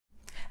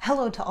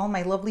Hello to all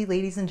my lovely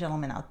ladies and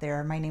gentlemen out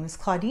there. My name is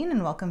Claudine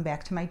and welcome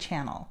back to my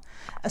channel.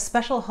 A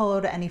special hello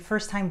to any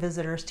first-time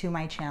visitors to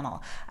my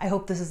channel. I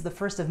hope this is the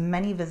first of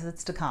many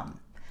visits to come.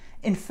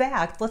 In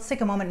fact, let's take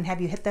a moment and have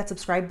you hit that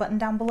subscribe button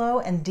down below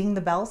and ding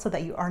the bell so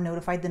that you are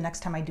notified the next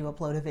time I do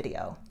upload a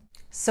video.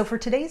 So for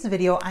today's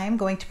video, I am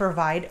going to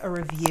provide a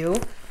review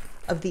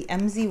of the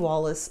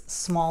Wallace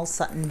Small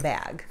Sutton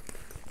bag.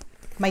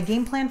 My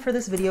game plan for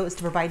this video is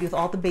to provide you with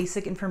all the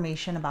basic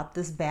information about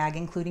this bag,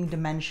 including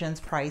dimensions,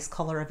 price,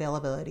 color,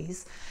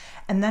 availabilities.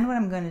 And then what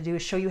I'm going to do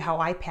is show you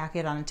how I pack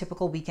it on a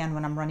typical weekend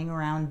when I'm running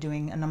around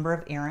doing a number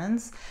of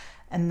errands,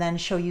 and then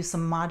show you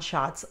some mod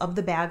shots of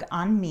the bag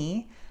on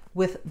me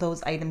with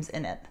those items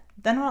in it.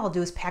 Then what I'll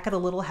do is pack it a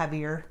little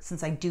heavier,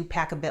 since I do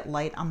pack a bit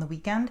light on the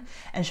weekend,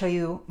 and show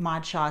you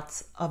mod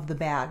shots of the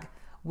bag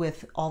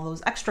with all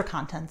those extra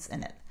contents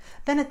in it.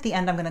 Then at the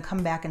end, I'm going to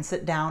come back and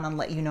sit down and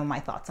let you know my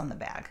thoughts on the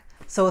bag.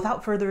 So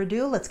without further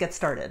ado, let's get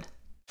started.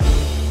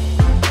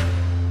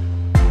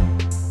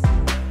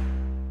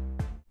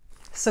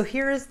 So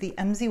here is the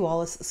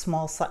Wallace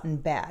Small Sutton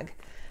bag.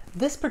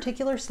 This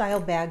particular style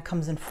bag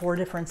comes in 4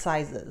 different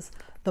sizes.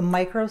 The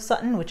micro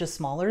Sutton, which is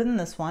smaller than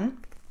this one,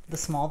 the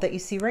small that you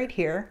see right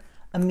here,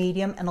 a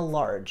medium, and a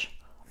large.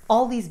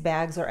 All these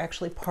bags are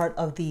actually part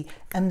of the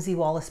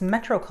Wallace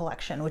Metro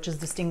collection, which is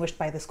distinguished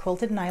by this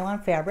quilted nylon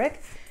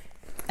fabric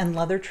and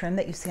leather trim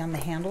that you see on the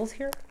handles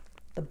here,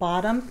 the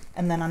bottom,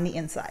 and then on the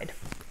inside.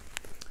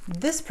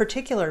 This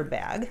particular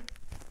bag,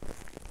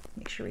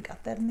 make sure we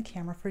got that in the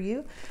camera for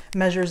you,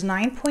 measures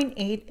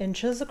 9.8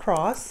 inches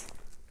across,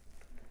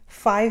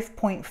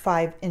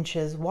 5.5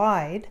 inches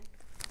wide,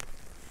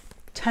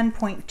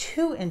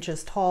 10.2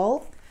 inches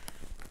tall,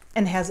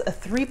 and has a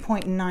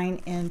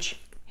 3.9 inch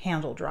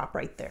handle drop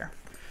right there.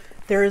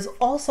 There is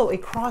also a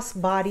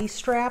crossbody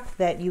strap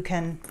that you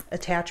can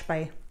attach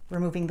by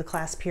removing the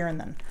clasp here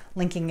and then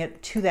linking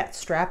it to that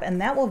strap,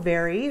 and that will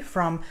vary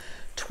from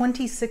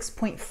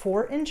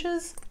 26.4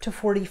 inches to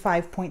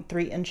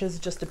 45.3 inches,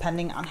 just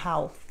depending on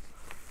how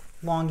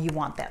long you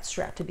want that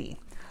strap to be.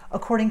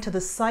 According to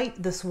the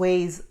site, this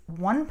weighs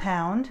 1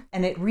 pound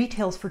and it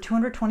retails for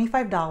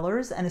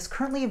 $225 and is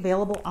currently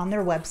available on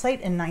their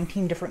website in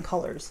 19 different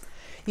colors.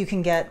 You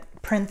can get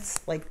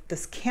prints like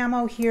this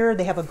camo here.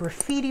 They have a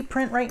graffiti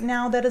print right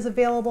now that is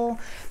available.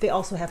 They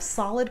also have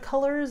solid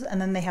colors, and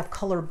then they have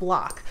color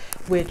block,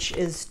 which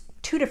is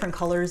 2 different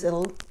colors.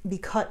 It'll be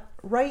cut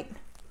right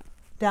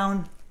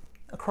down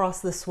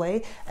across this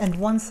way, and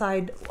one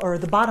side, or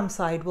the bottom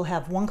side, will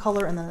have one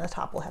color and then the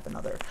top will have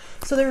another.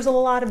 So there's a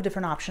lot of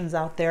different options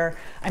out there.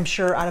 I'm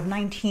sure out of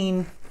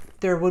 19,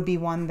 there would be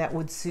one that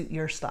would suit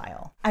your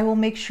style. I will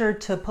make sure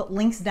to put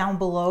links down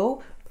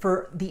below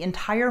for the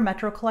entire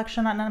Metro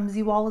collection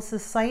on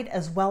Wallace's site,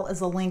 as well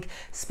as a link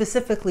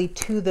specifically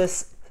to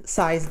this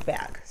sized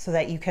bag so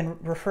that you can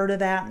refer to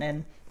that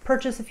and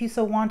purchase if you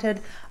so wanted.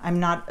 I'm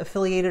not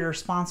affiliated or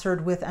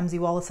sponsored with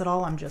Wallace at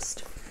all. I'm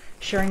just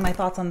sharing my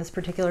thoughts on this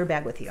particular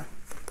bag with you.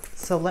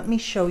 So let me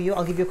show you,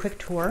 I'll give you a quick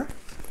tour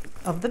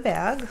of the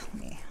bag. Let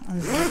me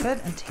unzip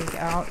it and take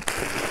out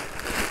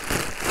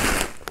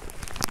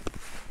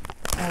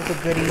all the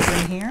goodies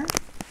in here.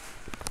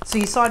 So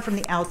you saw it from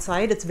the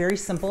outside. It's very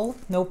simple.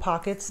 No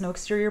pockets, no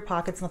exterior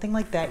pockets, nothing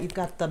like that. You've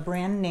got the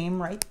brand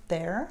name right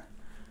there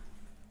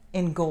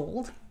in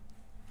gold.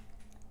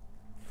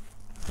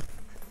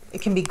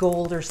 It can be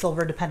gold or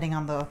silver depending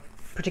on the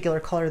particular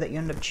color that you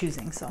end up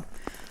choosing. So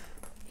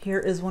here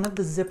is one of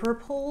the zipper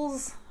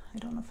pulls. I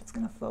don't know if it's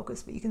going to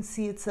focus, but you can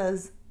see it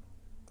says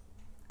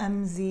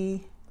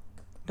MZW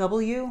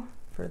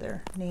for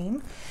their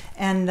name.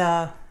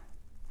 And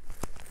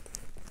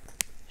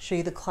show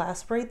you the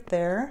clasp right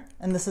there,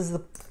 and this is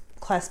the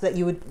clasp that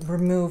you would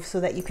remove so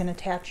that you can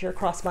attach your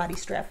crossbody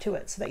strap to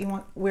it so that you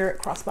won't wear it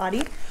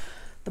crossbody.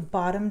 The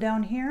bottom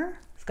down here,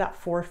 it's got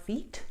 4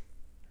 feet,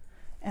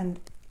 and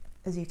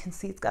as you can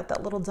see, it's got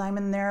that little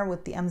diamond there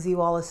with the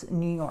Wallace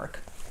New York.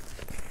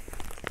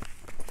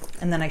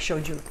 And then I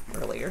showed you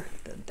earlier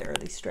that there are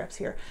these straps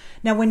here.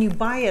 Now, when you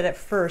buy it at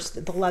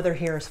first, the leather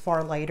here is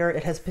far lighter.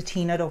 It has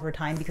patinaed over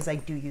time because I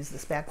do use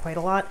this bag quite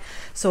a lot.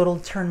 So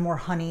it'll turn more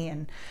honey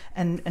and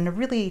a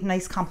really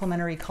nice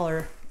complementary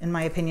color, in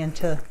my opinion,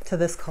 to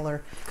this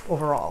color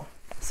overall.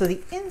 So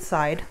the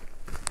inside,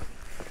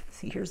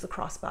 see, here's the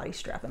crossbody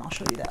strap, and I'll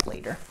show you that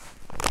later.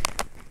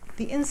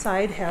 The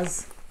inside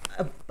has,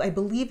 I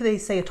believe they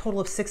say, a total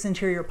of 6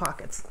 interior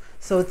pockets.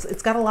 So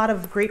it's got a lot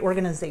of great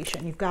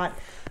organization. You've got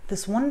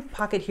this one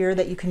pocket here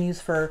that you can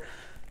use for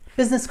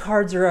business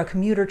cards or a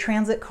commuter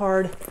transit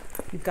card.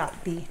 You've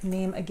got the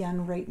name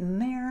again right in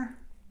there.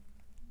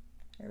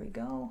 There we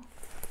go.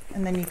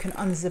 And then you can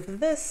unzip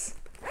this,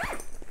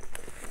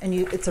 and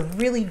it's a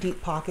really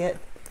deep pocket.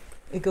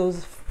 It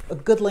goes a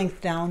good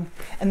length down.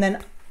 And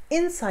then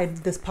inside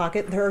this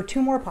pocket, there are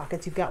 2 more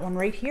pockets. You've got one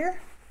right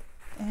here,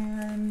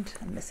 and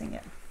I'm missing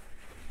it.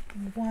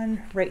 And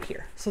one right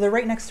here. So they're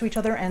right next to each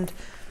other, and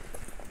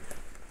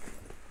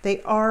they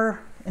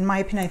are, in my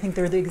opinion, I think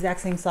they're the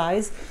exact same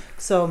size.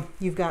 So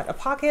you've got a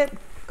pocket,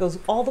 goes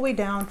all the way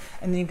down,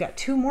 and then you've got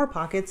 2 more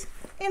pockets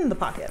in the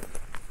pocket.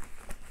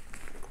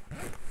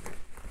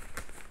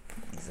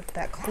 zip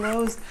that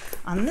closed.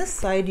 On this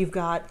side, you've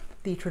got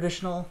the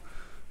traditional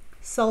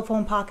cell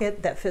phone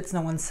pocket that fits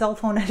no one's cell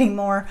phone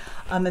anymore.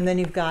 And then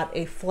you've got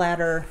a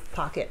flatter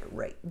pocket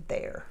right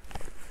there.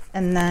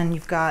 And then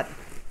you've got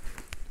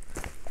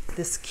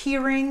this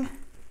keyring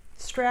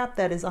strap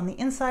that is on the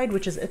inside,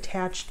 which is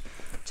attached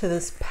to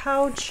this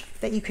pouch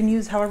that you can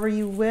use however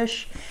you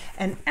wish.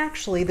 And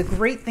actually, the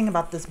great thing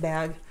about this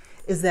bag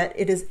is that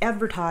it is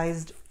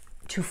advertised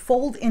to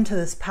fold into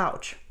this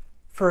pouch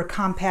for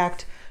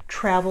compact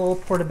travel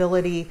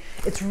portability.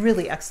 It's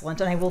really excellent,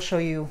 and I will show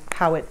you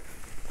how it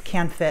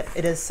can fit.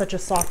 It is such a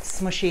soft,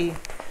 smushy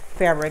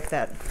fabric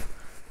that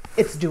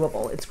it's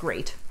doable. It's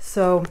great.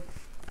 So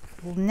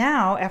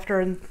now,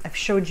 after I've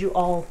showed you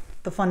all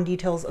the fun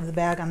details of the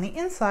bag on the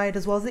inside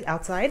as well as the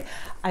outside,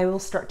 I will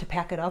start to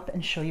pack it up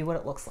and show you what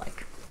it looks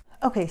like.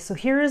 Okay, so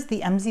here is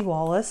the MZ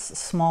Wallace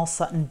small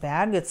Sutton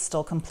bag. It's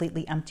still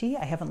completely empty.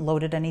 I haven't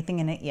loaded anything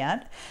in it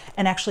yet.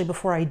 And actually,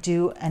 before I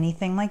do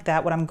anything like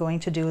that, what I'm going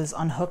to do is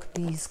unhook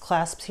these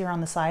clasps here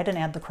on the side and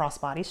add the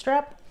crossbody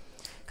strap,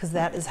 because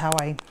that is how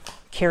I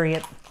carry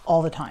it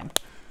all the time.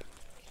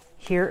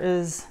 Here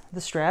is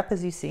the strap,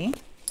 as you see.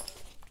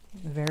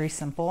 Very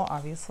simple,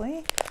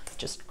 obviously.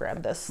 Just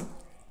grab this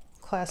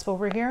clasp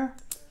over here.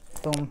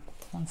 Boom,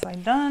 one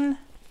side done.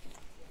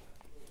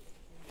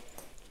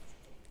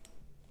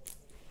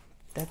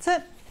 That's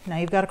it. Now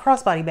you've got a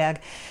crossbody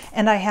bag,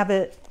 and I have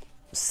it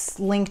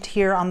linked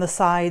here on the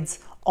sides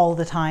all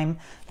the time.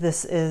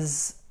 This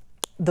is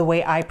the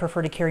way I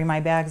prefer to carry my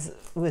bags,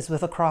 is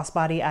with a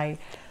crossbody. I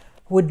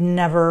would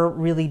never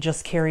really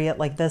just carry it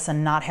like this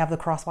and not have the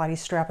crossbody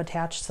strap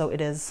attached, so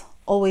it is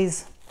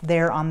always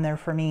there on there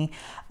for me.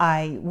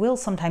 I will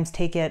sometimes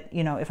take it,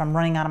 you know, if I'm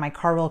running out of my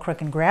car real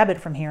quick and grab it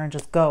from here and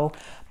just go,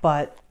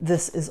 but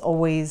this is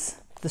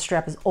always, the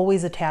strap is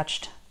always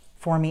attached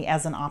for me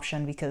as an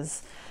option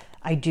because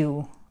I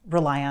do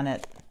rely on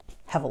it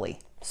heavily.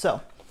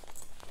 So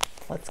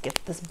let's get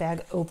this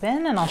bag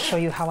open and I'll show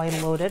you how I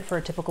load it for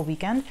a typical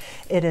weekend.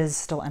 It is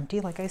still empty,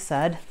 like I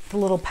said. The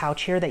little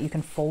pouch here that you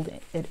can fold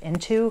it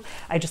into,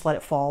 I just let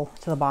it fall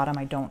to the bottom.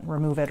 I don't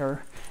remove it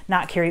or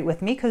not carry it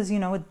with me because, you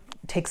know, it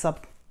takes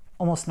up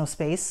almost no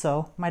space,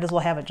 so might as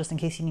well have it just in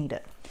case you need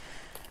it.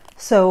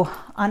 So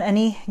on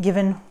any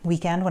given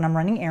weekend when I'm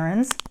running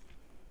errands,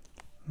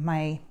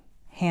 my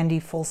handy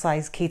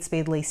full-size Kate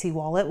Spade lacy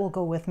wallet will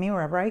go with me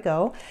wherever I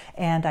go.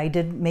 And I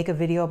did make a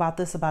video about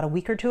this about a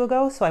week or two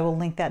ago, so I will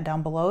link that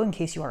down below in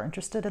case you are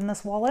interested in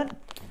this wallet.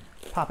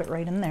 Pop it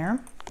right in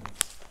there.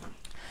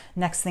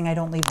 Next thing I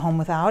don't leave home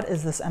without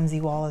is this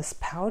MZ Wallace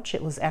pouch.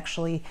 It was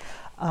actually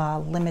a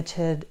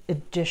limited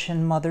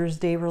edition Mother's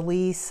Day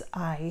release.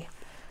 I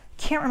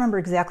can't remember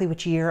exactly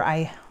which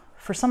year.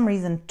 For some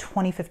reason,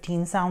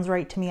 2015 sounds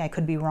right to me. I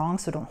could be wrong,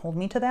 so don't hold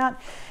me to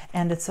that.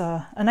 And it's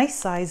a nice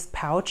sized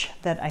pouch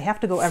that I have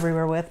to go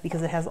everywhere with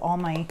because it has all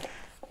my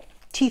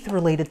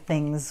teeth-related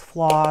things,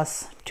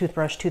 floss,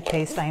 toothbrush,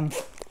 toothpaste. I'm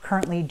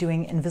currently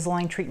doing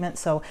Invisalign treatment,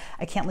 so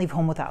I can't leave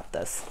home without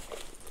this.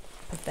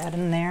 Put that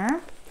in there.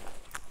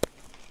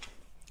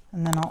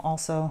 And then I'll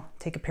also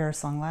take a pair of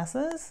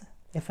sunglasses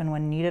if and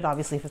when needed.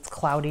 Obviously, if it's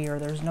cloudy or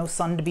there's no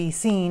sun to be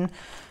seen,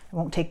 I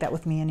won't take that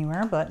with me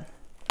anywhere, but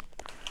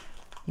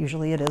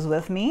usually it is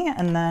with me.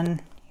 And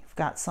then you've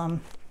got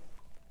some,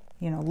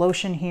 you know,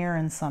 lotion here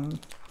and some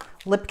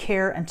lip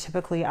care. And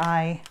typically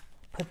I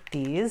put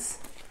these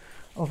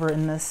over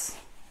in this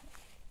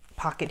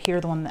pocket here,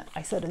 the one that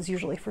I said is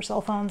usually for cell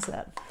phones,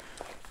 that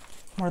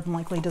more than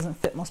likely doesn't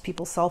fit most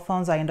people's cell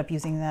phones. I end up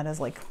using that as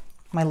like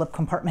my lip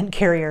compartment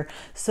carrier.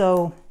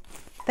 So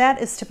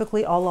that is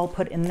typically all I'll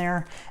put in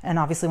there. And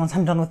obviously once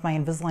I'm done with my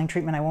Invisalign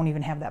treatment, I won't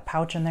even have that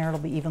pouch in there. It'll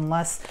be even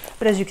less.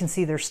 But as you can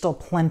see, there's still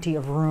plenty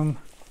of room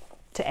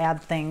to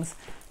add things.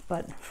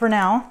 But for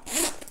now,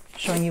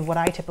 showing you what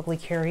I typically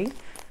carry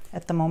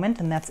at the moment,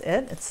 and that's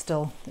it.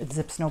 It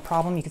zips no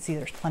problem. You can see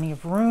there's plenty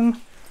of room.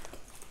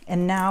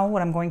 And now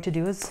what I'm going to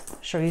do is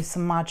show you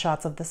some mod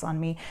shots of this on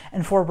me.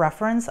 And for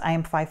reference, I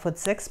am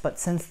 5'6", but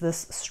since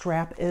this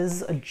strap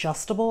is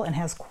adjustable and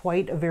has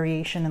quite a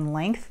variation in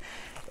length,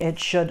 it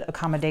should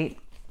accommodate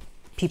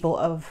people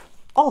of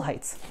all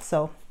heights.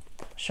 So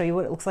I'll show you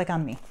what it looks like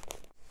on me.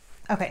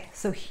 Okay,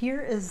 so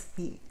here is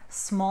the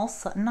small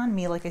Sutton on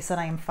me. Like I said,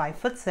 I am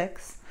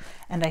 5'6",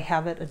 and I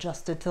have it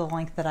adjusted to the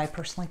length that I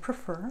personally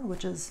prefer,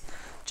 which is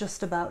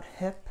just about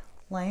hip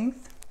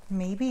length,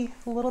 maybe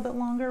a little bit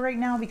longer right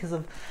now because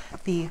of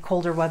the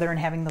colder weather and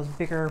having those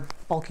bigger,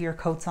 bulkier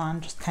coats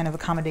on, just kind of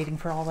accommodating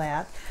for all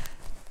that.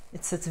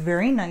 It sits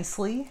very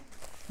nicely,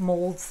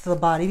 molds to the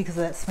body because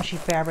of that smushy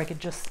fabric. It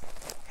just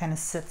kind of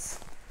sits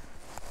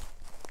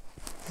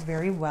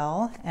very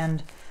well,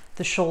 and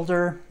the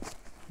shoulder,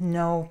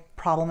 no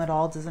problem at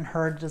all. It doesn't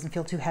hurt, it doesn't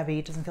feel too heavy,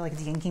 it doesn't feel like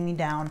it's yanking me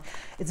down.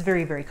 It's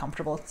very, very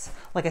comfortable. It's,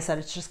 like I said,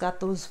 it's just got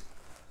those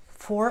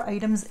 4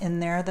 items in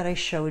there that I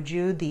showed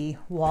you: the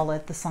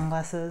wallet, the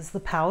sunglasses, the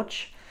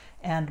pouch,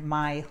 and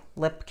my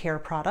lip care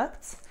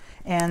products.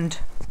 And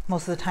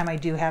most of the time I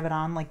do have it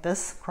on like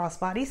this,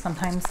 crossbody.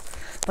 Sometimes,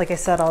 like I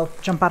said, I'll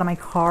jump out of my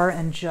car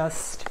and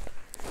just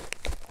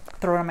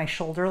throw it on my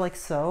shoulder like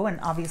so. And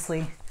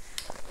obviously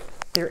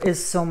there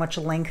is so much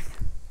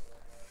length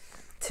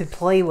to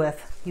play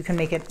with. You can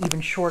make it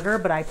even shorter,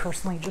 but I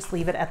personally just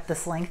leave it at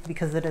this length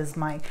because it is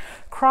my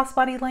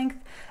crossbody length,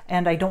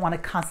 and I don't want to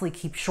constantly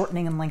keep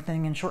shortening and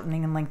lengthening and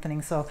shortening and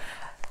lengthening. So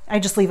I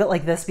just leave it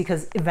like this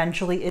because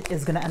eventually it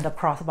is going to end up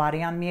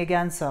crossbody on me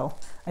again. So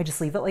I just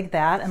leave it like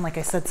that. And like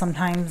I said,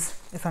 sometimes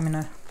if I'm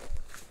in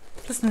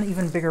just an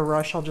even bigger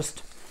rush, I'll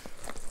just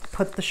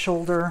put the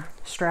shoulder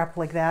strap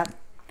like that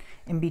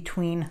in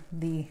between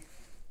the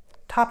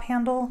top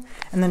handle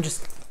and then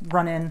just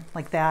run in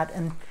like that.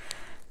 And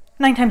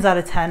 9 times out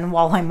of 10,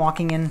 while I'm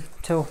walking in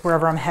to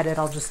wherever I'm headed,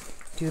 I'll just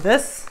do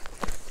this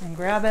and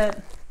grab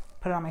it,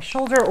 put it on my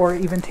shoulder, or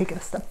even take it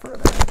a step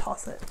further and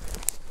toss it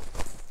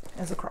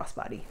as a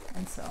crossbody.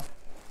 And so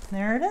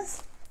there it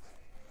is.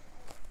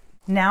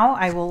 Now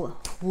I will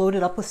load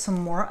it up with some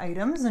more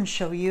items and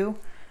show you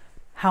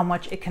how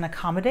much it can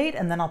accommodate,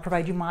 and then I'll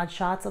provide you mod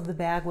shots of the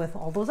bag with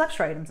all those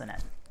extra items in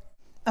it.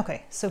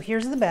 Okay, so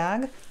here's the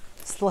bag.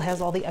 Still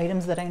has all the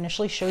items that I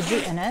initially showed you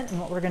in it,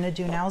 and what we're going to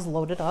do now is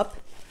load it up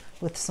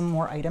with some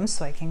more items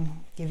so I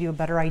can give you a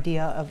better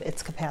idea of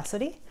its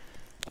capacity.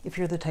 If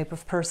you're the type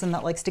of person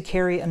that likes to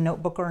carry a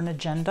notebook or an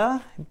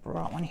agenda, I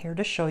brought one here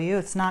to show you.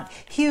 It's not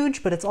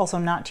huge, but it's also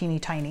not teeny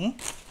tiny.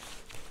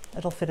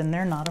 It'll fit in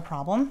there, not a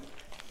problem.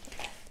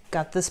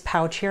 Got this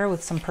pouch here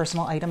with some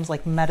personal items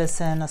like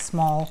medicine, a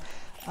small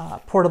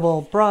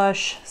portable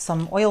brush,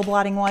 some oil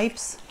blotting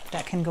wipes.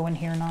 That can go in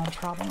here, not a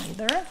problem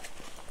either.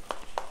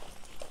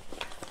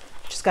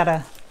 Just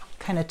gotta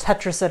kind of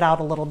Tetris it out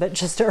a little bit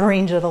just to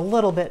arrange it a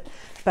little bit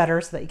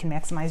better so that you can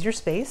maximize your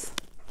space.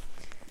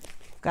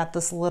 Got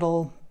this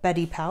little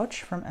Betty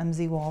pouch from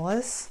MZ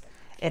Wallace.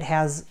 It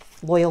has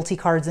loyalty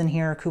cards in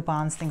here,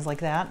 coupons, things like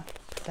that.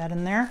 Put that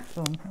in there,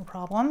 boom, no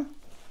problem.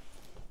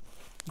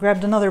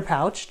 Grabbed another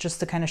pouch just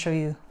to kind of show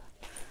you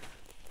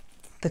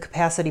the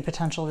capacity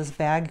potential of this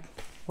bag,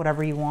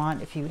 whatever you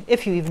want, if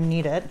you even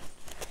need it,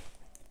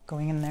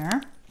 going in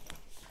there.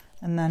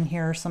 And then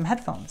here are some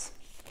headphones.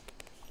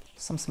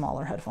 Some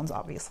smaller headphones,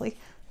 obviously,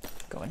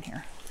 go in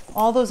here.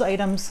 All those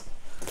items,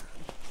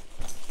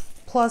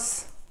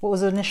 plus what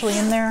was initially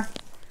in there,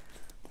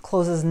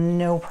 closes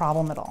no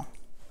problem at all.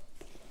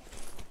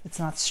 It's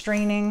not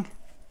straining.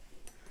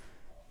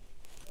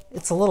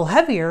 It's a little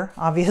heavier,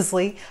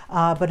 obviously,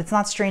 but it's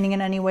not straining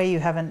in any way. You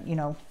haven't, you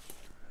know,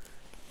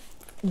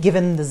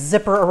 given the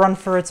zipper a run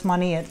for its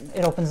money.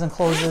 It opens and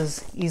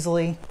closes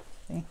easily.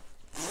 See?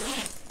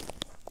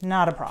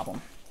 Not a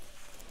problem.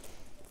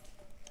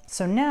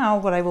 So now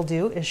what I will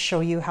do is show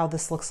you how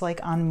this looks like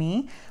on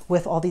me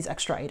with all these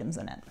extra items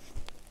in it.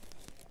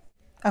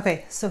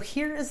 Okay, so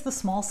here is the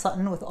small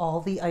Sutton with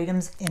all the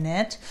items in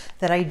it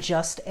that I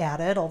just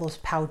added, all those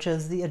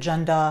pouches, the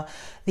agenda,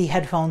 the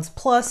headphones,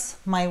 plus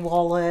my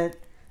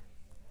wallet,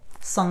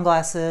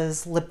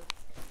 sunglasses, lip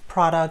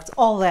product,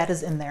 all that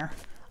is in there.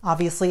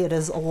 Obviously it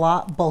is a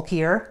lot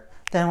bulkier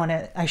than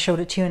when I showed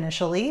it to you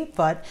initially,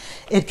 but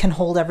it can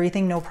hold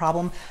everything, no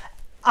problem.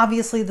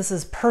 Obviously this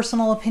is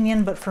personal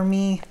opinion, but for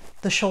me,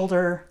 the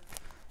shoulder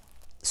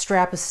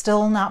strap is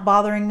still not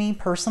bothering me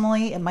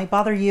personally. It might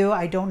bother you.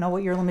 I don't know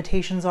what your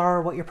limitations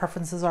are, what your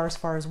preferences are as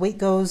far as weight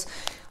goes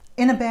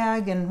in a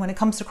bag and when it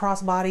comes to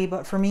crossbody,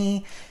 but for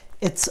me,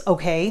 it's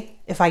okay.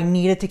 If I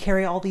needed to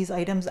carry all these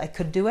items, I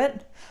could do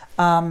it.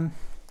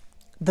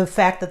 The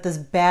fact that this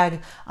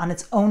bag on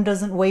its own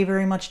doesn't weigh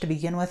very much to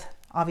begin with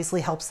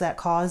obviously helps that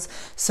cause.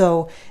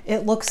 So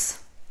it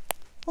looks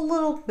a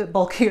little bit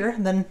bulkier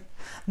than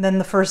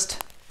the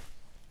first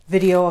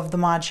video of the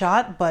mod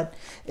shot, but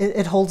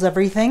it holds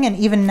everything. And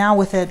even now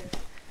with it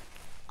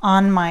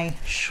on my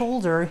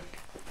shoulder,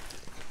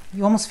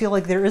 you almost feel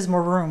like there is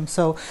more room.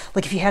 So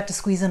like if you had to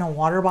squeeze in a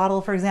water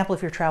bottle, for example,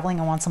 if you're traveling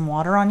and want some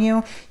water on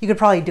you, you could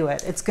probably do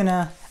it. It's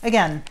gonna,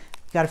 again,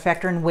 you got to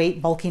factor in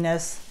weight,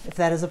 bulkiness. If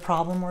that is a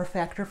problem or a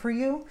factor for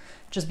you,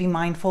 just be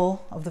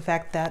mindful of the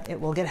fact that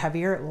it will get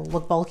heavier, it will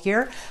look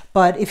bulkier.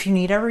 But if you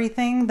need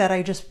everything that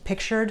I just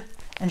pictured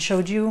and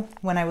showed you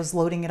when I was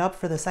loading it up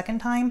for the second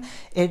time,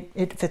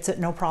 it fits it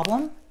no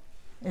problem.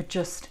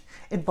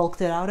 It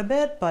bulked it out a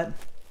bit, but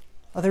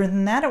other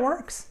than that, it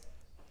works.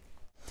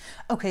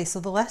 Okay, so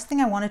the last thing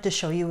I wanted to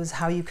show you is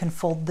how you can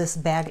fold this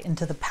bag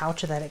into the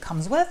pouch that it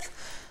comes with.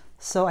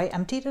 So I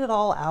emptied it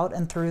all out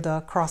and threw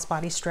the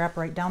crossbody strap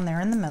right down there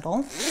in the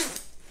middle.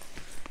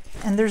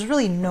 And there's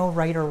really no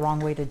right or wrong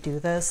way to do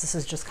this. This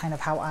is just kind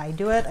of how I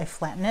do it. I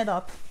flatten it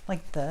up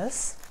like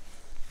this.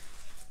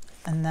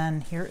 And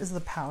then here is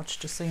the pouch,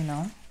 just so you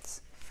know,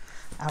 it's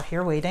out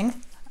here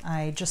waiting.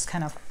 I just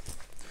kind of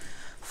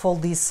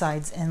fold these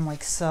sides in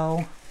like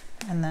so,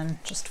 and then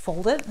just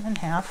fold it in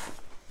half.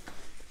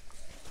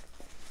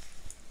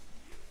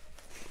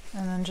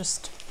 And then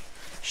just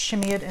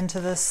shimmy it into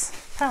this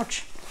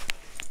pouch.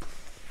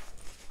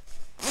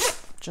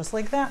 Just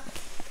like that.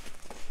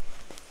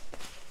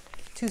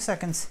 2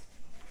 seconds.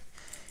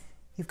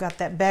 You've got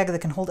that bag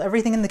that can hold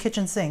everything in the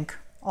kitchen sink,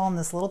 all in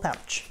this little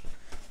pouch.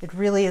 It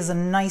really is a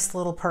nice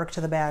little perk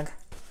to the bag.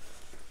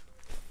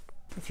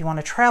 If you want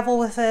to travel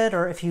with it,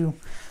 or if you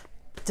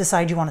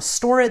decide you want to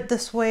store it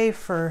this way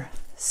for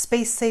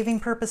space saving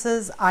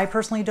purposes. I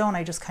personally don't.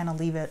 I just kind of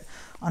leave it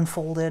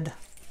unfolded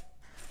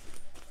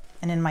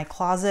and in my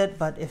closet.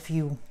 But if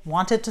you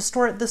wanted to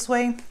store it this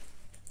way,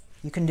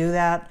 you can do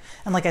that.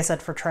 And like I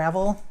said, for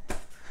travel,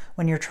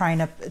 when you're trying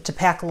to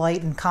pack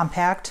light and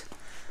compact,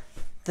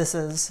 this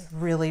is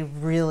really,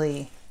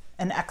 really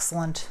an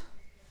excellent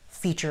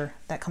feature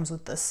that comes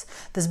with this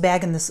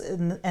bag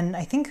and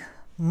I think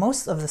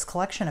most of this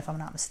collection, if I'm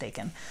not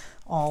mistaken,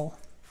 all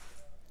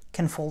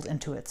can fold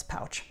into its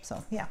pouch.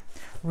 So yeah,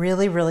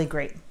 really, really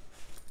great.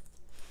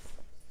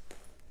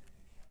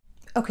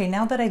 Okay,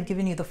 now that I've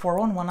given you the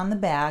 411 on the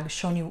bag,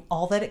 shown you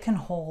all that it can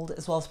hold,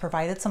 as well as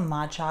provided some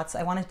mod shots,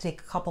 I wanted to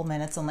take a couple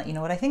minutes and let you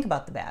know what I think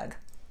about the bag.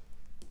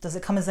 Does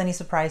it come as any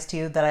surprise to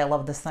you that I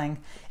love this thing?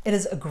 It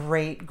is a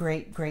great,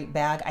 great, great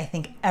bag. I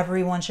think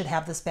everyone should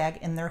have this bag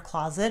in their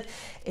closet.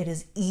 It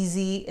is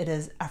easy, it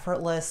is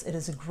effortless, it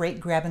is a great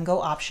grab and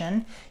go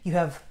option. You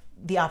have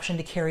the option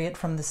to carry it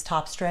from this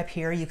top strap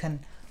here. You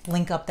can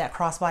link up that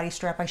crossbody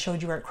strap I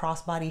showed you where it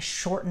crossbody,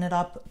 shorten it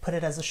up, put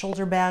it as a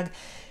shoulder bag.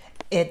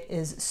 It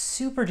is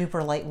super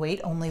duper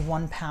lightweight, only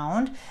 1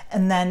 pound.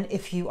 And then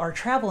if you are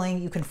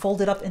traveling, you can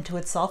fold it up into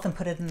itself and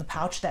put it in the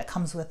pouch that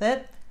comes with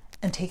it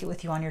and take it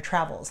with you on your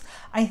travels.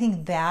 I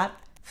think that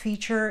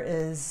feature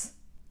is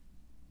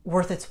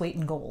worth its weight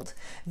in gold.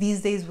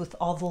 These days, with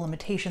all the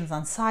limitations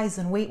on size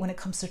and weight when it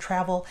comes to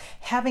travel,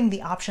 having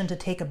the option to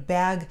take a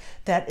bag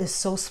that is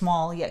so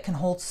small yet can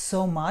hold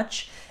so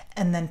much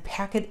and then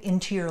pack it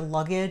into your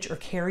luggage or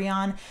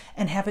carry-on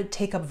and have it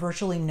take up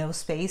virtually no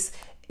space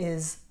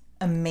is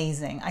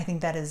amazing. I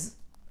think that is,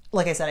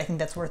 like I said, I think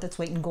that's worth its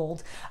weight in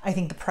gold. I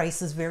think the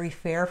price is very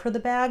fair for the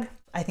bag.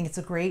 I think it's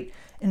a great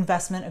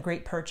investment, a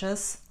great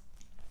purchase.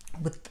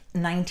 With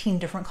 19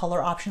 different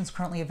color options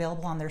currently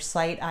available on their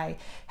site, I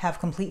have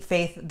complete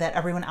faith that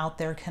everyone out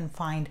there can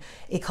find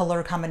a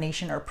color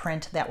combination or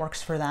print that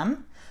works for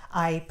them.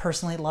 I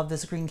personally love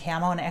this green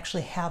camo and I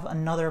actually have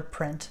another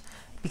print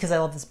because I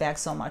love this bag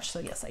so much. So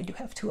yes, I do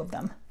have 2 of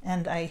them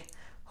and I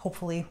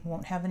hopefully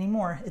won't have any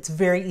more. It's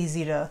very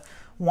easy to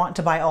want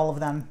to buy all of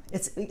them.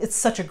 It's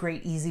such a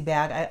great, easy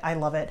bag. I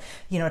love it.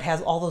 You know, it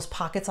has all those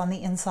pockets on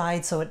the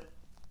inside. So it,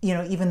 you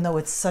know, even though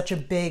it's such a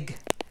big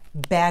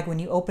bag, when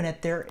you open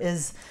it, there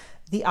is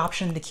the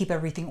option to keep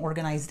everything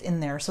organized in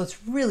there. So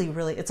it's really,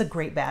 really, it's a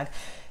great bag.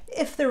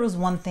 If there was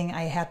one thing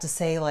I had to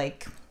say,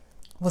 like,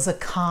 was a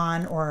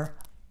con or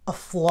a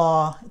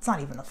flaw, it's not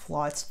even a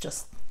flaw, it's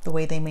just the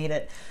way they made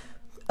it.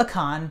 A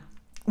con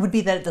would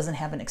be that it doesn't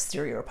have an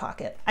exterior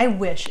pocket. I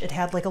wish it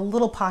had like a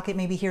little pocket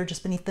maybe here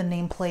just beneath the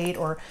nameplate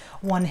or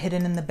one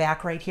hidden in the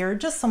back right here,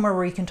 just somewhere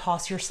where you can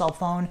toss your cell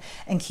phone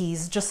and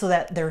keys just so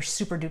that they're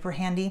super duper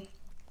handy.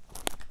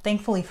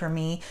 Thankfully for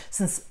me,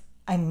 since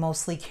I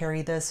mostly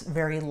carry this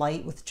very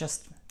light with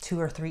just 2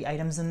 or 3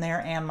 items in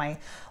there and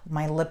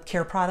my lip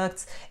care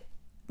products,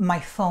 my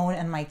phone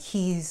and my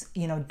keys,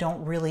 you know,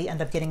 don't really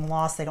end up getting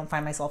lost. I don't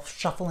find myself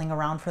shuffling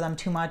around for them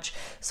too much.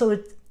 So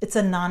it's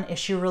a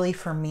non-issue really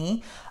for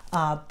me.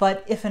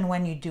 But if and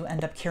when you do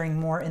end up carrying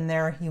more in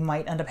there, you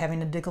might end up having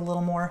to dig a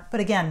little more. But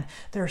again,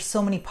 there are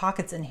so many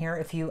pockets in here.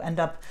 If you end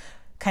up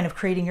kind of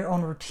creating your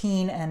own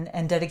routine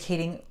and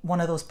dedicating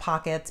one of those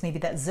pockets, maybe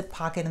that zip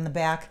pocket in the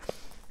back,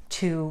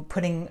 to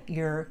putting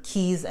your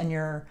keys and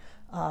your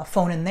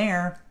phone in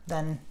there,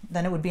 then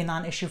it would be a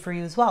non-issue for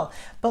you as well.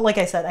 But like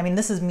I said, I mean,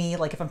 this is me,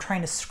 like if I'm trying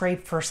to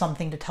scrape for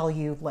something to tell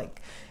you,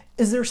 like,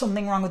 is there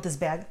something wrong with this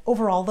bag?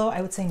 Overall though,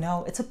 I would say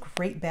no, it's a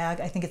great bag.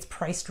 I think it's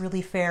priced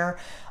really fair.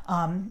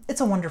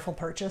 It's a wonderful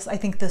purchase. I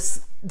think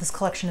this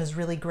collection is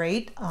really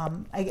great.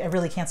 I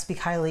really can't speak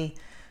highly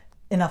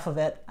enough of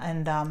it.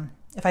 And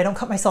if I don't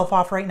cut myself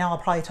off right now, I'll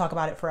probably talk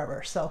about it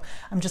forever. So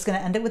I'm just gonna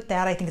end it with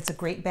that. I think it's a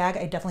great bag.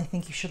 I definitely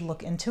think you should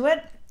look into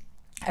it.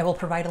 I will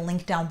provide a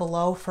link down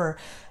below for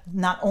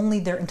not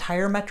only their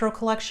entire Metro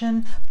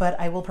collection, but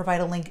I will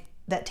provide a link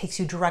that takes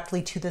you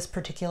directly to this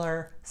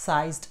particular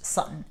sized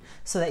Sutton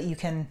so that you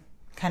can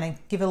kind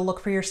of give it a look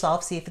for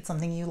yourself, see if it's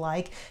something you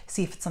like,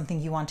 see if it's something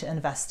you want to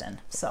invest in.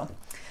 So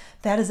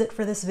that is it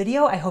for this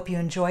video. I hope you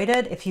enjoyed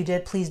it. If you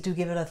did, please do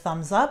give it a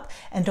thumbs up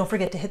and don't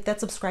forget to hit that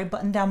subscribe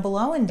button down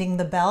below and ding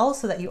the bell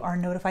so that you are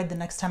notified the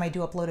next time I do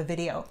upload a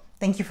video.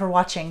 Thank you for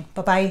watching.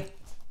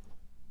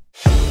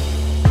 Bye-bye.